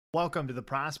Welcome to the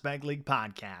Prospect League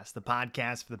Podcast, the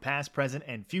podcast for the past, present,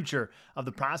 and future of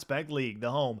the Prospect League,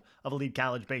 the home of elite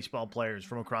college baseball players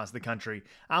from across the country.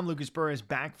 I'm Lucas Burris,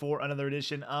 back for another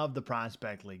edition of the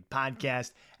Prospect League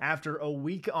Podcast. After a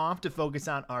week off to focus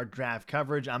on our draft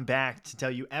coverage, I'm back to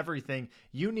tell you everything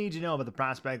you need to know about the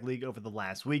Prospect League over the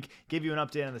last week, give you an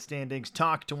update on the standings,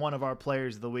 talk to one of our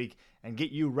players of the week, and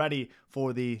get you ready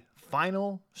for the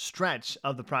final stretch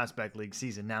of the Prospect League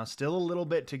season. Now, still a little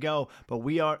bit to go, but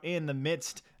we are in the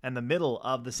midst and the middle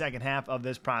of the second half of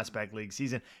this Prospect League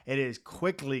season. It is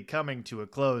quickly coming to a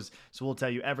close, so we'll tell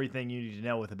you everything you need to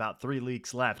know with about 3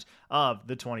 weeks left of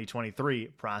the 2023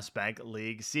 Prospect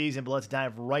League season. But let's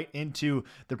dive right into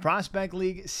the Prospect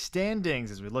League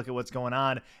standings as we look at what's going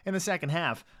on in the second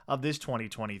half of this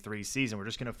 2023 season. We're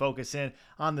just going to focus in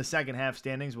on the second half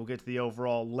standings. We'll get to the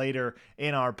overall later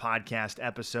in our podcast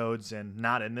episodes and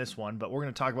not in this one, but we're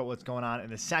going to talk about what's going on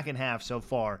in the second half so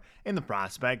far in the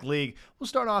Prospect League. We'll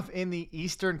start off in the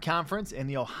Eastern Conference in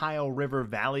the Ohio River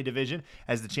Valley Division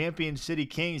as the Champion City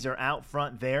Kings are out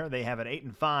front there. They have an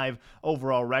 8-5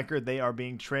 overall record. They are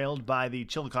being trailed by the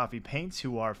Chillicothe Paints,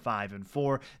 who are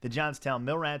 5-4, the Johnstown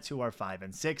Millrats, who are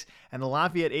 5-6, and the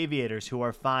Lafayette Aviators, who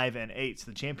are 5-8.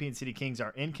 So the Champion City Kings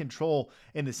are in control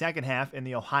in the second half in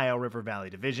the Ohio River Valley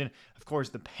Division. Of course,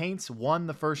 the Paints won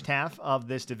the first half of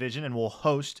this division and will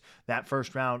host that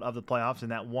first round of the playoffs in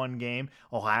that one-game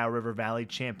Ohio River Valley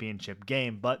Championship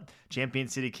game. But Champion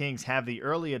City Kings have the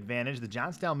early advantage. The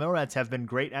Johnstown Millrats have been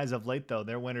great as of late, though.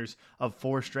 They're winners of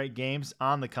 4 straight games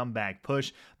on the comeback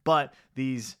push. But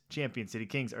these Champion City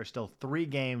Kings are still 3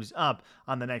 games up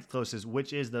on the next closest,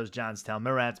 which is those Johnstown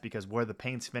Millrats, because where the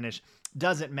Paints finish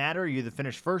doesn't matter. You either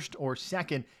finish first or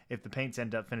second. If the Paints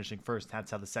end up finishing first,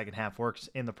 that's how the second half works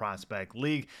in the Prospect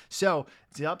League. So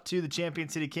it's up to the Champion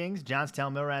City Kings,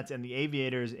 Johnstown Millrats, and the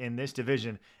Aviators in this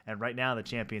division. And right now, the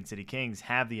Champion City Kings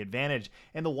have the advantage.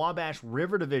 In the Wabash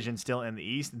River Division, still in the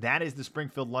East, that is the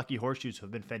Springfield Lucky Horseshoes, who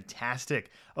have been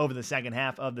fantastic over the second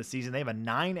half of the season. They have a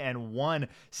 9-1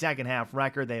 second half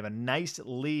record. They have a nice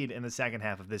lead in the second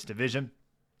half of this division.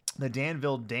 The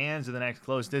Danville Dans are the next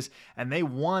closest, and they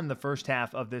won the first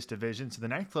half of this division. So the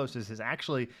next closest is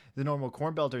actually the Normal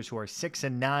Corn Belters, who are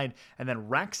 6-9, and then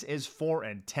Rex is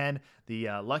 4-10. The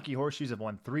Lucky Horseshoes have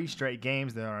won 3 straight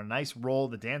games. They're on a nice roll.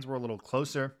 The Dans were a little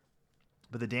closer,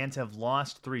 but the Dans have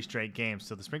lost 3 straight games.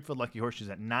 So the Springfield Lucky Horseshoes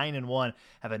at 9-1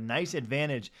 have a nice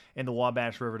advantage in the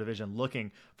Wabash River Division,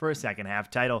 looking for a second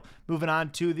half title. Moving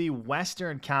on to the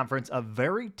Western Conference, a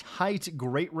very tight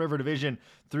Great River Division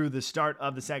through the start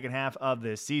of the second half of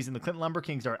this season. The Clinton Lumber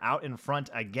Kings are out in front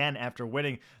again after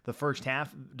winning the first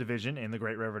half division in the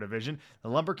Great River Division. The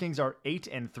Lumber Kings are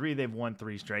 8-3. They've won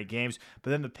 3 straight games. But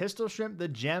then the Pistol Shrimp, the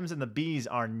Gems, and the Bees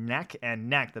are neck and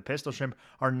neck. The Pistol Shrimp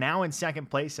are now in second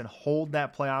place and hold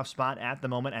that playoff spot at the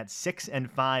moment at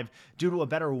 6-5 due to a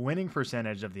better winning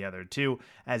percentage of the other two,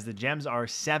 as the Gems are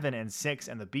 7-6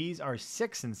 and the Bees are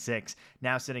 6-6,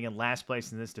 now sitting in last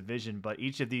place in this division. But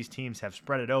each of these teams have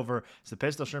spread it over. So the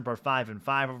Pistol Shrimp are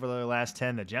 5-5 over their last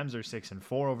 10. The Gems are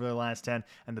 6-4 over their last 10,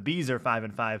 and the Bees are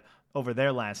 5-5 over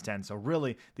their last 10. So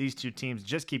really, these two teams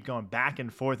just keep going back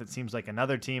and forth. It seems like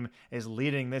another team is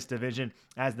leading this division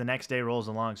as the next day rolls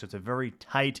along. So it's a very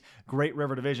tight Great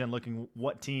River Division, looking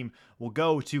what team will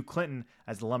go to Clinton,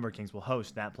 as the Lumber Kings will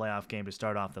host that playoff game to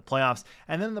start off the playoffs.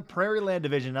 And then the Prairie Land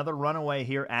Division, another runaway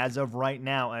here as of right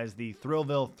now, as the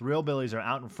Thrillville Thrillbillies are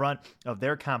out in front of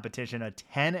their competition, a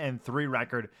 10-3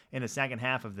 record in the second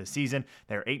half of the season.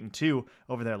 They're 8-2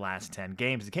 over their last 10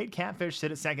 games. The Cape Catfish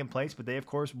sit at second place, but they of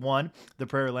course won the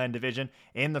Prairie Land Division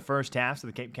in the first half. So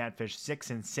the Cape Catfish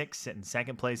 6-6 sit in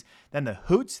second place. Then the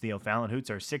Hoots, the O'Fallon Hoots,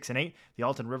 are 6-8. The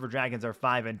Alton River Dragons are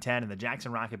 5-10, and the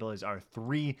Jackson Rockabillies are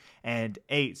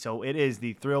 3-8. So it is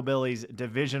the Thrillbillies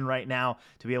division right now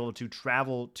to be able to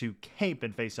travel to Cape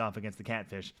and face off against the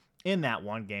Catfish in that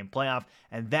one-game playoff.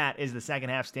 And that is the second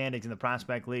half standings in the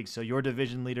Prospect League. So your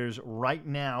division leaders right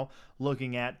now,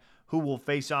 looking at who will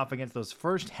face off against those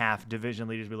first half division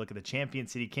leaders. We look at the Champion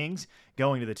City Kings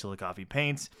going to the Chillicothe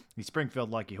Paints, the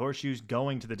Springfield Lucky Horseshoes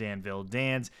going to the Danville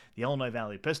Dans, the Illinois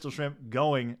Valley Pistol Shrimp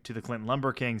going to the Clinton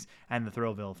Lumber Kings, and the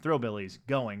Thrillville Thrillbillies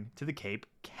going to the Cape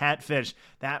Catfish.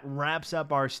 That wraps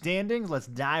up our standings. Let's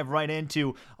dive right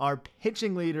into our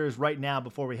pitching leaders right now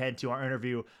before we head to our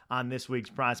interview on this week's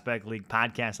Prospect League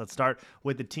podcast. Let's start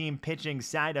with the team pitching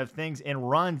side of things. In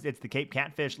runs, it's the Cape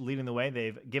Catfish leading the way.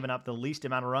 They've given up the least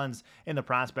amount of runs in the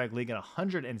Prospect League at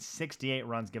 168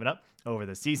 runs given up over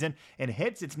the season. In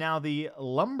hits, it's now the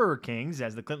Lumber Kings,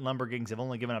 as the Clinton Lumber Kings have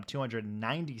only given up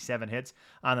 297 hits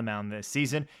on the mound this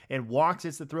season. In walks,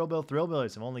 it's the Thrillville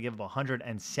Thrillbillies have only given up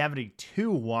 172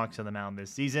 2 walks on the mound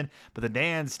this season, but the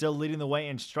Dans still leading the way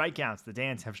in strikeouts. The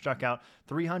Dans have struck out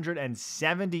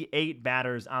 378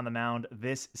 batters on the mound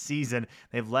this season.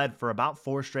 They've led for about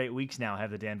 4 straight weeks now,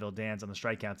 have the Danville Dans on the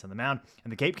strikeouts on the mound.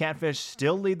 And the Cape Catfish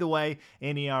still lead the way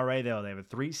in ERA, though. They have a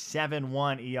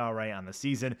 3.71 ERA on the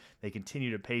season. They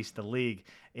continue to pace the league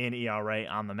in ERA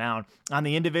on the mound. On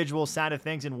the individual side of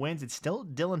things in wins, it's still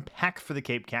Dylan Peck for the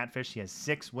Cape Catfish. He has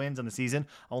 6 wins on the season,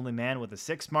 only man with a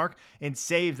 6 mark. In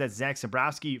saves, that's Zach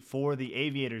Zabrowski for the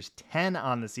Aviators, 10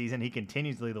 on the season. He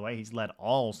continues to lead the way. He's led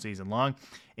all season long.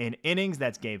 In innings,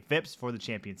 that's Gabe Phipps for the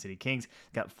Champion City Kings.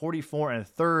 Got 44 and a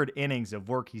third innings of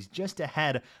work. He's just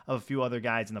ahead of a few other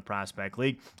guys in the Prospect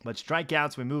League. But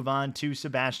strikeouts, we move on to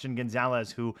Sebastian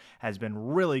Gonzalez, who has been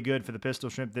really good for the Pistol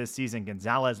Shrimp this season.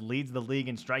 Gonzalez leads the league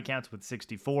in strikeouts with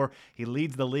 64. He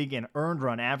leads the league in earned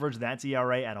run average. That's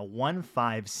ERA at a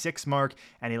 1.56 mark.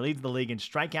 And he leads the league in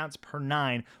strikeouts per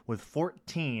 9 with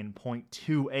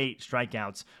 14.28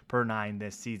 strikeouts per 9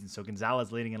 this season. So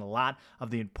Gonzalez leading in a lot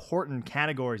of the important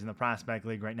categories in the Prospect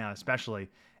League right now, especially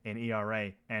in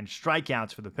ERA and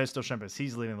strikeouts for the Pistol Shrimp as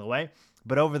he's leading the way.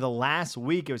 But over the last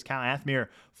week, it was Kyle Athmer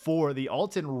for the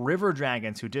Alton River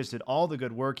Dragons who just did all the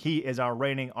good work. He is our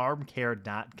reigning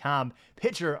armcare.com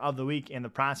pitcher of the week in the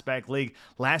Prospect League.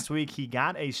 Last week, he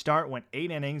got a start, went 8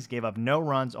 innings, gave up no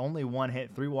runs, only 1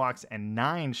 hit, 3 walks, and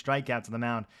 9 strikeouts on the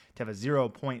mound to have a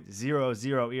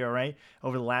 0.00 ERA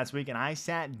over the last week. And I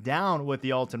sat down with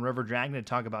the Alton River Dragon to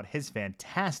talk about his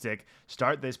fantastic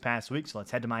start this past week. So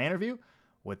let's head to my interview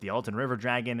with the Alton River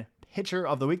Dragon pitcher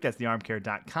of the week. That's the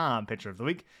armcare.com pitcher of the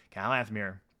week, Kyle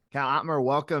Athmer. Kyle Athmer,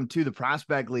 welcome to the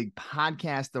Prospect League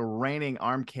podcast, the reigning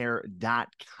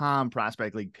armcare.com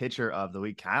Prospect League pitcher of the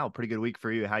week. Kyle, pretty good week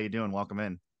for you. How you doing? Welcome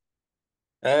in.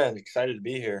 Excited to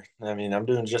be here. I mean, I'm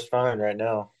doing just fine right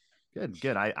now.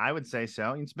 Good. I would say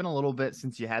so. It's been a little bit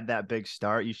since you had that big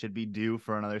start. You should be due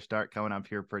for another start coming up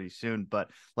here pretty soon. But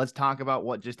let's talk about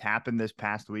what just happened this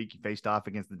past week. You faced off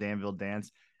against the Danville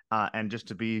Dans. And just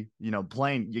to be,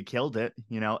 plain, you killed it.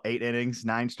 8 innings,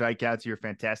 9 strikeouts. You're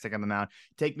fantastic on the mound.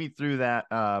 Take me through that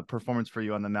performance for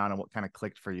you on the mound and what kind of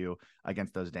clicked for you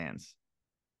against those Dans.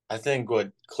 I think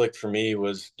what clicked for me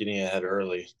was getting ahead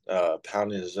early,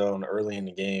 pounding the zone early in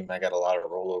the game. I got a lot of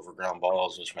rollover ground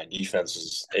balls, which my defense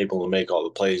is able to make all the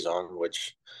plays on,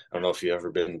 which I don't know if you've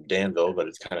ever been in Danville, but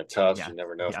it's kind of tough. Yeah. You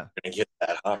never know if you're going to get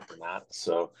that hot or not.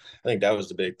 So I think that was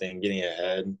the big thing, getting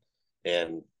ahead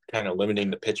and kind of limiting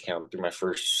the pitch count through my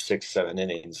first 6-7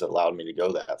 innings that allowed me to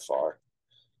go that far.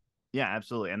 Yeah,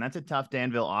 absolutely. And that's a tough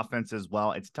Danville offense as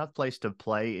well. It's a tough place to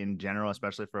play in general,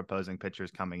 especially for opposing pitchers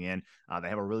coming in. They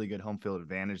have a really good home field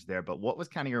advantage there. But what was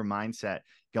kind of your mindset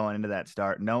going into that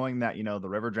start, knowing that, the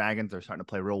River Dragons are starting to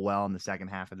play real well in the second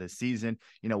half of this season?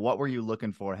 What were you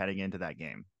looking for heading into that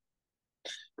game?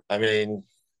 I mean,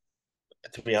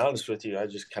 to be honest with you, I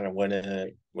just kind of went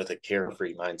in with a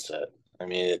carefree mindset. I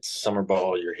mean, it's summer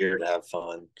ball. You're here to have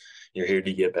fun. You're here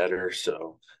to get better.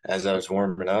 So as I was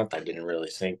warming up, I didn't really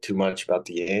think too much about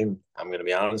the game. I'm going to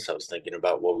be honest. I was thinking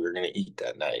about what we were going to eat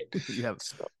that night. Yeah.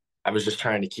 So I was just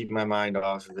trying to keep my mind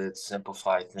off of it,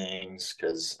 simplify things,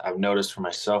 because I've noticed for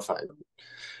myself,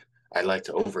 I like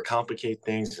to overcomplicate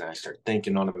things, and I start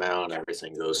thinking on the mound,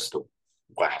 everything goes to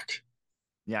whack.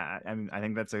 Yeah, I mean, I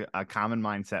think that's a common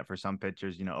mindset for some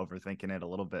pitchers, overthinking it a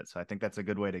little bit. So I think that's a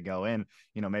good way to go in.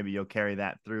 Maybe you'll carry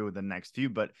that through the next few,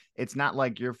 but it's not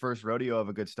like your first rodeo of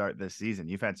a good start this season.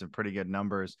 You've had some pretty good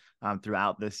numbers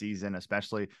throughout this season,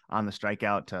 especially on the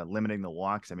strikeout to limiting the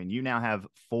walks. I mean, you now have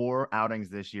 4 outings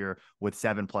this year with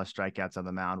 7+ strikeouts on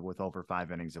the mound with over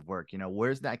 5 innings of work.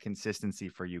 Where's that consistency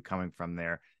for you coming from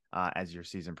there as your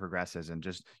season progresses and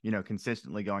just,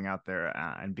 consistently going out there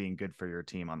and being good for your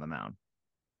team on the mound?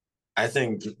 I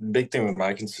think the big thing with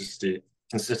my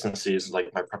consistency is like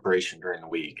my preparation during the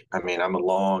week. I mean, I'm a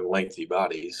long, lengthy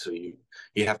body, so you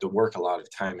have to work a lot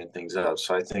of time and things up.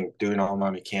 So I think doing all my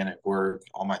mechanic work,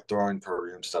 all my throwing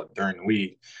program stuff during the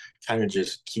week kind of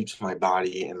just keeps my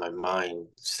body and my mind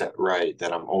set right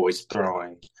that I'm always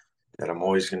throwing, that I'm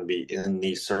always going to be in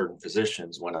these certain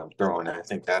positions when I'm throwing. And I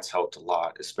think that's helped a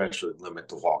lot, especially limit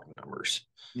the walk numbers.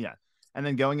 Yeah. And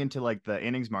then going into like the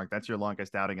innings mark, that's your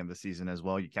longest outing of the season as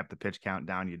well. You kept the pitch count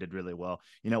down. You did really well.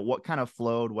 What kind of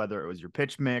flowed, whether it was your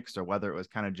pitch mix or whether it was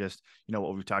kind of just,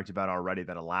 what we've talked about already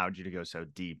that allowed you to go so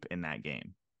deep in that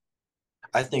game?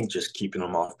 I think just keeping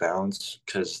them off balance,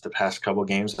 because the past couple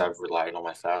games I've relied on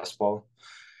my fastball.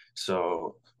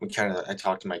 So I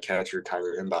talked to my catcher,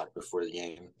 Tyler Imbach, before the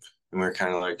game, and we are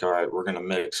kind of like, all right, we're going to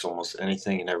mix almost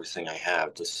anything and everything I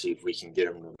have to see if we can get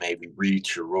him to maybe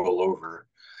reach or roll over.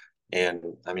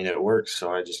 And I mean, it works.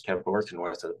 So I just kept working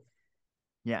with it.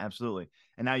 Yeah, absolutely.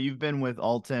 And now you've been with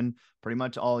Alton pretty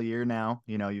much all year now.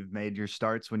 You've made your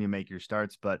starts when you make your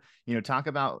starts, but talk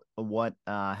about what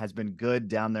has been good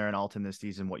down there in Alton this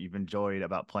season, what you've enjoyed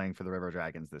about playing for the River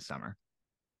Dragons this summer.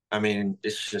 I mean,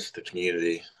 it's just the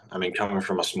community. I mean, coming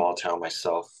from a small town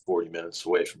myself, 40 minutes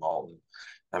away from Alton,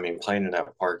 I mean, playing in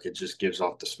that park, it just gives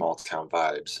off the small town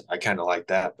vibes. I kind of like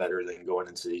that better than going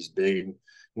into these big,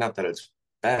 not that it's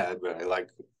bad, but I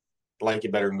like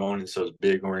it better than going into those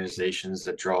big organizations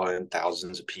that draw in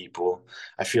thousands of people.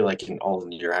 I feel like in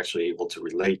Alton, you're actually able to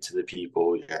relate to the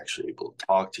people. You're actually able to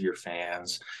talk to your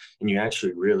fans, and you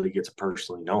actually really get to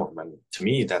personally know them. And to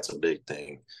me, that's a big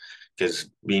thing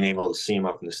because being able to see them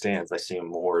up in the stands, I see them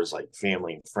more as like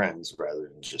family and friends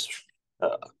rather than just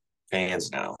uh,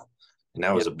 fans now. And that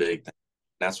Yeah. was a big thing.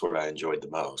 That's what I enjoyed the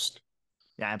most.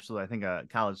 Yeah, absolutely. I think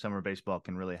college summer baseball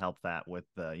can really help that with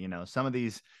some of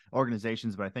these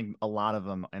organizations, but I think a lot of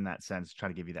them in that sense try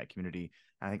to give you that community.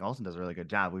 I think Olsen does a really good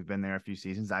job. We've been there a few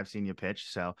seasons. I've seen you pitch,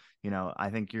 so I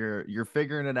think you're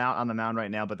figuring it out on the mound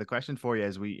right now. But the question for you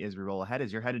as we roll ahead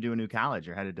is you're headed to a new college.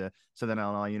 You're headed to Southern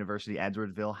Illinois University,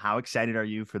 Edwardsville. How excited are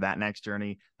you for that next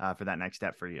journey, for that next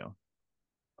step for you?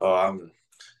 Oh,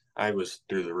 I was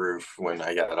through the roof when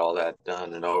I got all that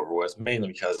done and over with, mainly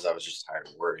because I was just tired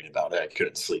of worrying about it. I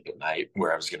couldn't sleep at night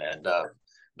where I was going to end up.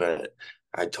 But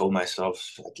I told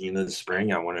myself at the end of the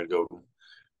spring, I wanted to go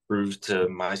prove to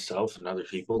myself and other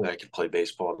people that I could play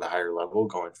baseball at a higher level,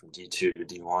 going from D2 to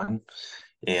D1.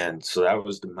 And so that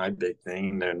was my big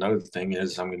thing. And another thing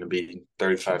is I'm going to be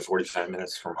 35, 45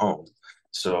 minutes from home.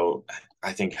 So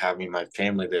I think having my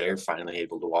family there finally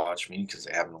able to watch me because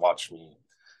they haven't watched me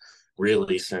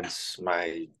really since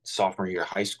my sophomore year of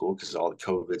high school because of all the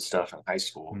COVID stuff in high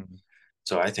school. Mhm.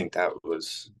 So I think that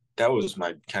was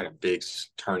my kind of big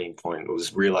turning point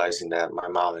was realizing that my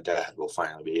mom and dad will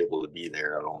finally be able to be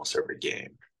there at almost every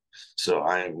game. So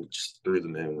I'm just through the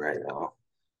moon right now.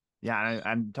 Yeah,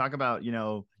 and talk about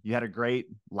you had a great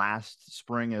last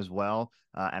spring as well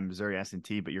at Missouri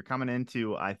S&T, but you're coming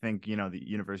into I think the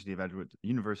University of Edwards,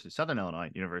 University Southern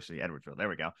Illinois University Edwardsville. There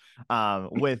we go.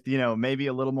 With maybe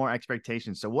a little more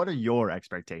expectations. So what are your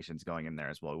expectations going in there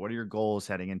as well? What are your goals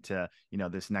heading into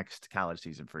this next college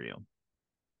season for you?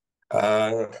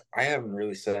 I haven't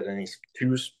really set any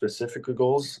too specific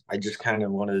goals. I just kind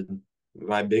of wanted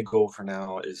my big goal for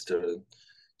now is to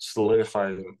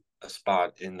solidify a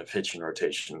spot in the pitching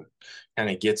rotation. Kind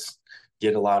of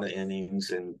get a lot of innings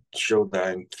and show that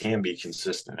I can be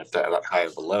consistent at that high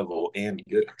of a level and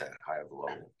be good at that high of a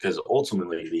level. Because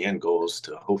ultimately, the end goal is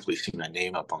to hopefully see my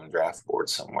name up on the draft board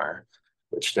somewhere,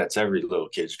 which that's every little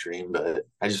kid's dream. But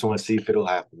I just want to see if it'll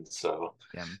happen. So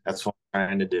Yeah. that's what I'm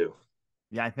trying to do.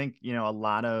 Yeah, I think, a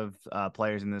lot of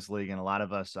players in this league and a lot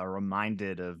of us are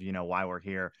reminded of, why we're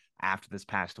here after this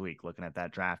past week, looking at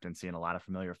that draft and seeing a lot of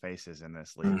familiar faces in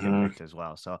this league get Mm-hmm. picked as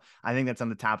well. So I think that's on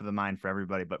the top of the mind for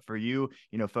everybody. But for you,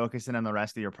 focusing on the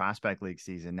rest of your prospect league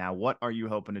season, now, what are you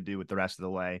hoping to do with the rest of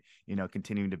the way,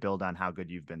 continuing to build on how good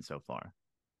you've been so far?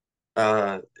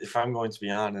 If I'm going to be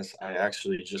honest, I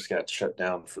actually just got shut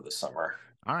down for the summer.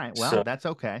 All right. Well, So, that's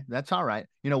okay. That's all right.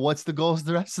 What's the goals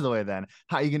the rest of the way then?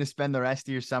 How are you going to spend the rest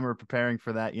of your summer preparing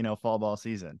for that, fall ball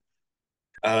season?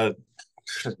 uh,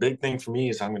 the big thing for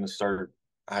me is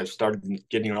I've started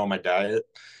getting on my diet.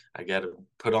 I got to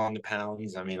put on the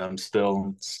pounds. I mean, I'm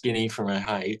still skinny for my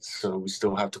height, so we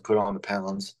still have to put on the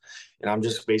pounds. And I'm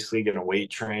just basically going to weight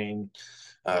train,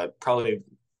 probably,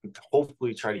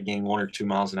 hopefully, try to gain 1 or 2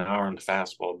 miles an hour on the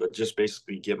fastball, but just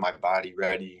basically get my body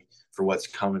ready for what's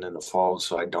coming in the fall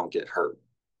so I don't get hurt.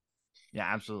 Yeah,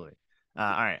 absolutely. All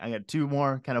right, I got two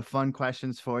more kind of fun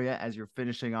questions for you as you're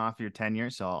finishing off your tenure.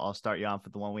 So I'll start you off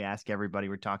with the one we ask everybody.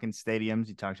 We're talking stadiums.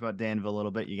 You talked about Danville a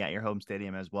little bit. You got your home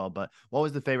stadium as well. But what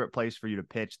was the favorite place for you to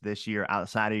pitch this year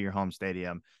outside of your home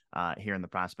stadium here in the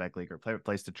Prospect League, or favorite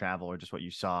place to travel, or just what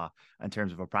you saw in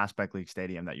terms of a Prospect League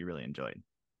stadium that you really enjoyed?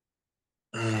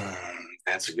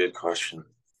 That's a good question.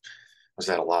 Was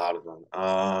that a lot of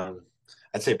them?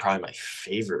 I'd say probably my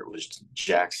favorite was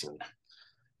Jackson.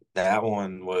 That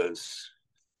one was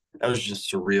that was just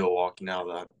surreal walking out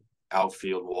of the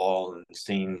outfield wall and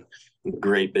seeing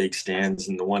great big stands.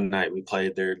 And the one night we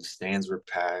played there, the stands were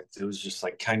packed. It was just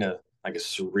like kind of like a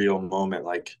surreal moment.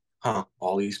 Like, huh,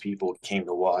 all these people came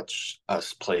to watch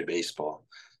us play baseball.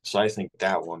 So I think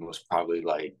that one was probably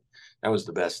like that was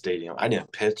the best stadium. I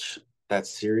didn't pitch that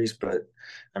series, but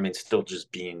I mean, still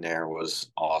just being there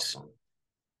was awesome.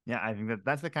 Yeah, I think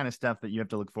that's the kind of stuff that you have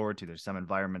to look forward to. There's some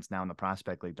environments now in the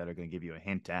prospect league that are going to give you a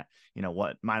hint at,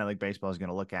 what minor league baseball is going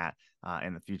to look at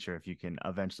in the future if you can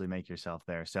eventually make yourself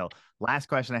there. So, last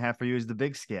question I have for you is the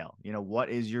big scale. What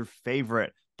is your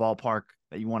favorite ballpark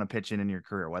that you want to pitch in your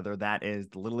career, whether that is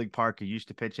the Little League park you used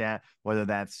to pitch at, whether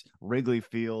that's Wrigley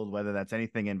Field, whether that's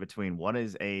anything in between. What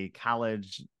is a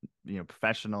college,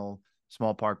 professional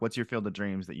small park? What's your field of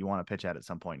dreams that you want to pitch at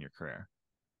some point in your career?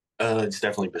 It's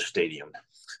definitely the stadium.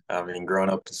 I mean, growing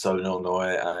up in Southern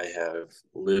Illinois, I have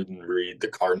lived and breathed the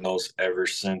Cardinals ever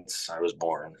since I was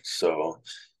born. So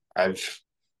I've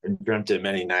dreamt it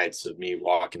many nights of me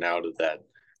walking out of that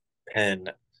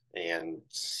pen and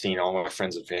seeing all my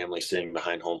friends and family sitting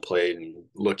behind home plate and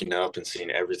looking up and seeing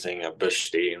everything at Busch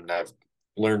Stadium that I've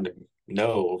learned to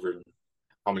know over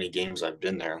how many games I've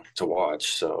been there to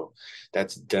watch. So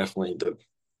that's definitely the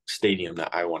stadium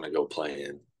that I want to go play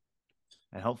in.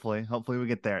 And hopefully we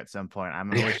get there at some point. I'm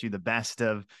going to wish you the best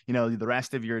of, the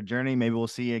rest of your journey. Maybe we'll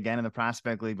see you again in the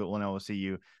Prospect League, but we'll see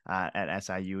you at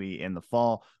SIUE in the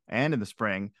fall and in the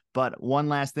spring. But one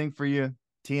last thing for you,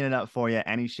 teeing it up for you.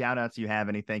 Any shout outs you have,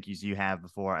 any thank yous you have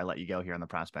before I let you go here on the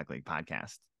Prospect League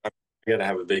podcast? I got to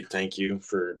have a big thank you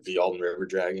for the Alden River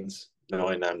Dragons,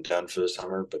 knowing I'm done for the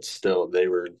summer, but still they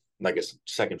were like a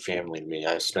second family to me.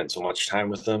 I spent so much time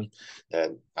with them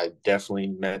that I definitely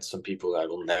met some people that I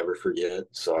will never forget.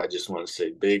 So I just want to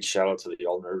say big shout out to the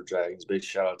Alden River Dragons, big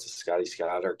shout out to Scotty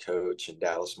Scott, our coach, and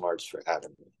Dallas March for having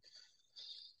me.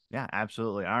 Yeah,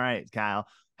 absolutely. All right, Kyle.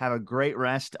 Have a great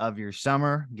rest of your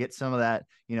summer. Get some of that,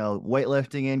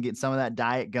 weightlifting in, get some of that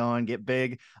diet going, get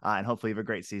big, and hopefully have a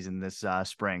great season this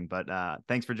spring. But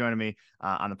thanks for joining me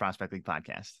on the Prospect League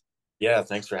podcast. Yeah,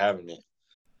 thanks for having me.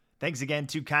 Thanks again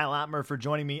to Kyle Athmer for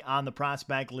joining me on the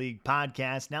Prospect League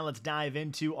podcast. Now let's dive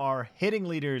into our hitting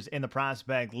leaders in the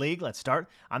Prospect League. Let's start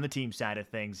on the team side of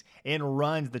things. In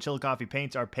runs, the Chillicothe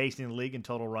Paints are pacing the league in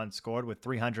total runs scored with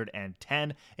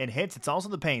 310. In hits, it's also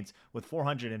the Paints with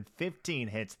 415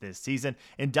 hits this season.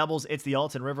 In doubles, it's the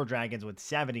Alton River Dragons with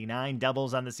 79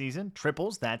 doubles on the season.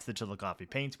 Triples, that's the Chillicothe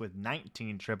Paints with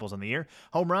 19 triples on the year.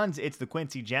 Home runs, it's the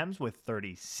Quincy Gems with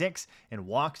 36. In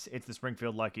walks, it's the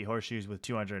Springfield Lucky Horseshoes with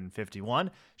 251.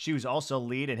 Shoes also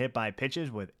lead in hit by pitches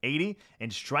with 80. In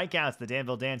strikeouts, the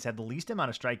Danville Dans had the least amount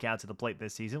of strikeouts at the plate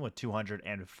this season with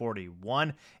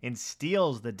 241. In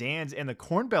steals, the Dans and the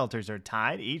Corn Belters are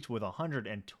tied, each with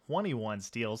 121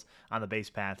 steals on the base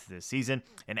paths this season.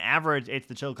 In average, it's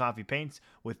the Chillicothe Paints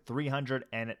with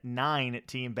 309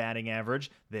 team batting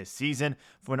average this season.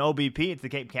 For an OBP, it's the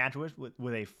Cape Catwish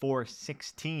with a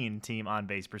 416 team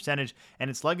on-base percentage, and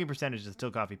its slugging percentage is the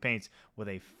Chillicothe Paints with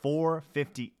a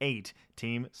 458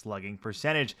 team slugging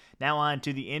percentage. Now on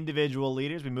to the individual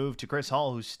leaders. We move to Chris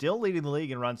Hall, who's still leading the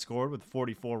league in runs scored with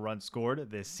 44 runs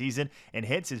scored this season. In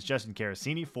hits is Justin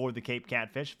Carasini for the Cape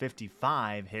Catfish,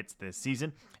 55 hits this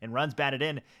season. In runs batted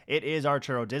in, it is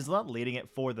Arturo Disla leading it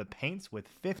for the Paints with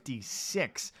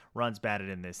 56 runs batted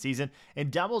in this season. In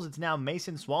doubles, it's now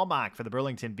Mason Swalbach for the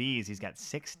Burlington Bees. He's got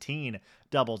 16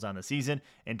 doubles on the season.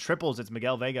 In triples, it's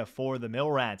Miguel Vega for the Mill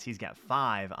Rats. He's got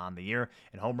 5 on the year.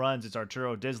 In home runs, it's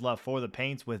Arturo Disla for the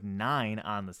Paints with 9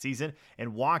 on the season.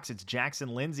 In walks, it's Jackson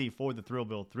Lindsay for the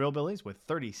Thrillville Thrillbillies with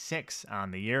 36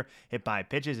 on the year. Hit by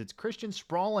pitches, it's Christian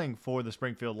Sprawling for the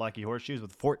Springfield Lucky Horseshoes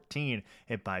with 14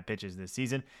 hit by pitches this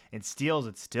season. In steals,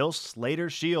 it's still Slater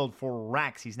Shield for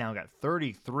Rex. He's now got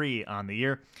 33 on the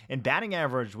year. In batting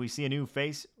average, we see a new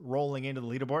face rolling into the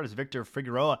leaderboard as Victor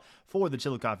Figueroa for the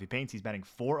Chillicothe Paints. He's batting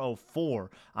 .404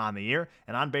 on the year.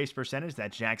 And on base percentage,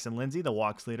 that's Jackson Lindsay, the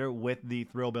walks leader with the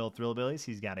Thrillville Thrillbillies.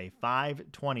 He's got a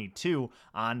 .522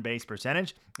 on base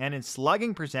percentage. And in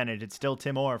slugging percentage, it's still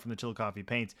Tim Orr from the Chillicothe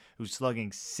Paints, who's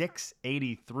slugging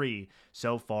 .683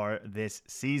 so far this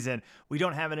season. We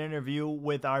don't have an interview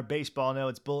with our Baseball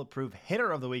Notes Bulletproof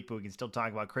Hitter of the Week, but we can still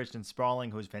talk about Christian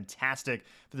Sprawling, who's fantastic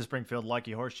for the Springfield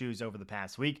Lucky Horseshoes over the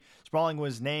past week. Sprawling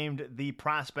was named the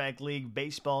Prospect League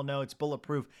Baseball Notes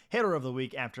Bulletproof Hitter of the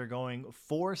Week after going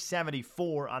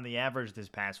 .474 on the average this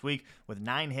past week with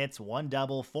 9 hits, 1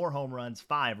 double, 4 home runs,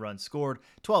 5 runs scored,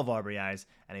 12 RBIs,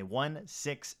 and a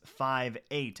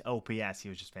 .1658 OPS. He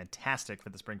was just fantastic for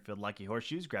the Springfield Lucky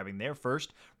Horseshoes, grabbing their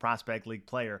first Prospect League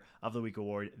Player of the Week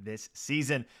award this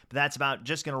season. But that's about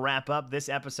just going to wrap up this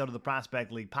episode of the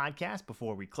Prospect League podcast.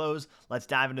 Before we close, let's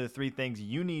dive into the 3 things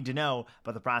you need to know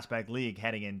about the Prospect League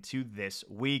heading into this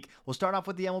week. We'll start off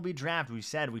with the MLB draft. We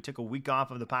said we took a week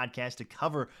off of the podcast to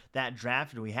cover that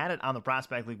draft, and we had it on the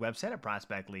Prospect League website at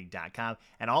prospectleague.com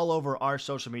and all over our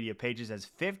social media pages as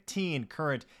 15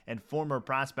 current and former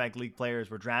Prospect League players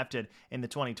were drafted in the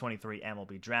 2023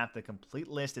 MLB draft. The complete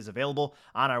list is available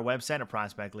on our website at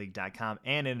prospectleague.com,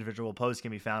 and individual posts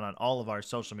can be found on all of our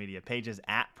social media pages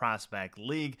at Prospect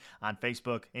League on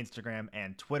Facebook, Instagram,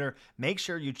 and Twitter. Make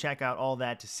sure you check out all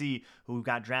that to see who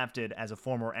got drafted as a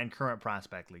former and current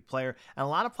Prospect League player. And a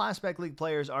lot of Prospect League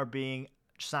players are being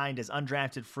signed as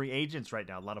undrafted free agents right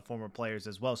now, a lot of former players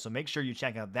as well. So make sure you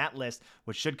check out that list,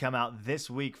 which should come out this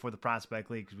week for the Prospect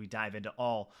League, because we dive into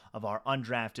all of our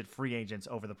undrafted free agents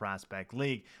over the Prospect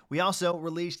League. We also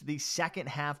released the second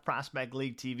half Prospect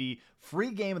League TV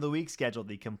free game of the week schedule.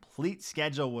 The complete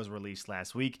schedule was released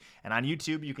last week, and on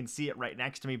YouTube you can see it right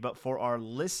next to me. But for our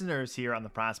listeners here on the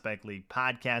Prospect League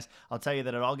podcast, I'll tell you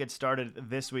that it all gets started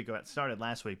this week. It started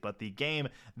last week, but the game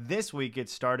this week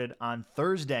gets started on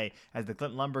Thursday, as the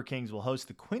Clinton Lumber Kings will host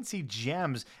the Quincy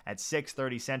Gems at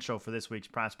 6:30 Central for this week's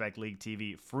Prospect League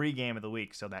TV free game of the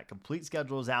week. So that complete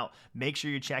schedule is out. Make sure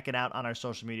you check it out on our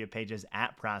social media pages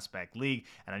at Prospect League,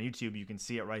 and on YouTube you can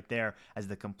see it right there as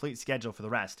the complete schedule for the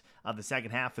rest of the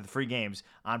second half for the free games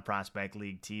on Prospect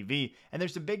League TV. And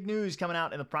there's some big news coming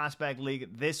out in the Prospect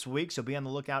League this week, so be on the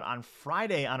lookout on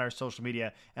Friday on our social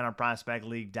media and on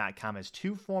prospectleague.com, as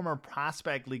two former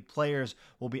Prospect League players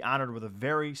will be honored with a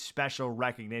very special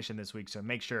recognition this week. So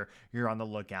make sure you're on the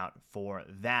lookout for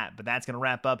that. But that's going to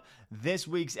wrap up this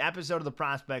week's episode of the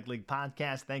Prospect League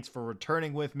podcast. Thanks for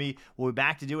returning with me. We'll be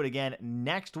back to do it again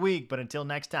next week. But until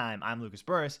next time, I'm Lucas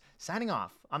Burris, signing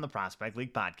off on the Prospect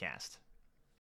League podcast.